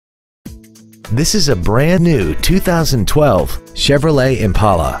This is a brand new 2012 Chevrolet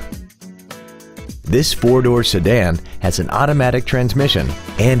Impala. This four-door sedan has an automatic transmission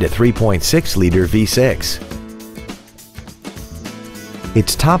and a 3.6-liter V6.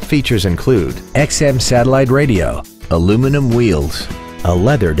 Its top features include XM satellite radio, aluminum wheels, a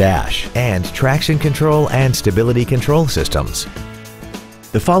leather dash, and traction control and stability control systems.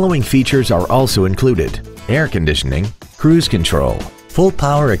 The following features are also included: air conditioning, cruise control, full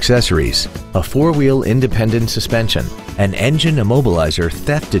power accessories, a four-wheel independent suspension, an engine immobilizer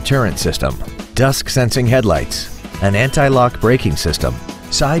theft deterrent system, dusk sensing headlights, an anti-lock braking system,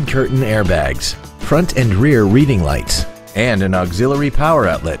 side curtain airbags, front and rear reading lights, and an auxiliary power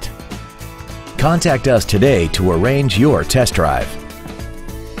outlet. Contact us today to arrange your test drive.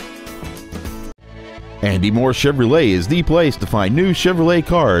 Andy Mohr Chevrolet is the place to find new Chevrolet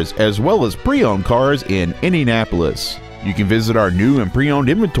cars as well as pre-owned cars in Indianapolis. You can visit our new and pre-owned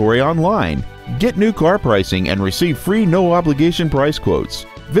inventory online, get new car pricing, and receive free no-obligation price quotes.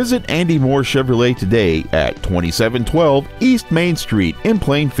 Visit Andy Mohr Chevrolet today at 2712 East Main Street in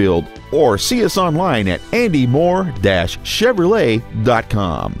Plainfield, or see us online at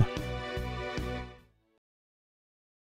andymohr-chevrolet.com.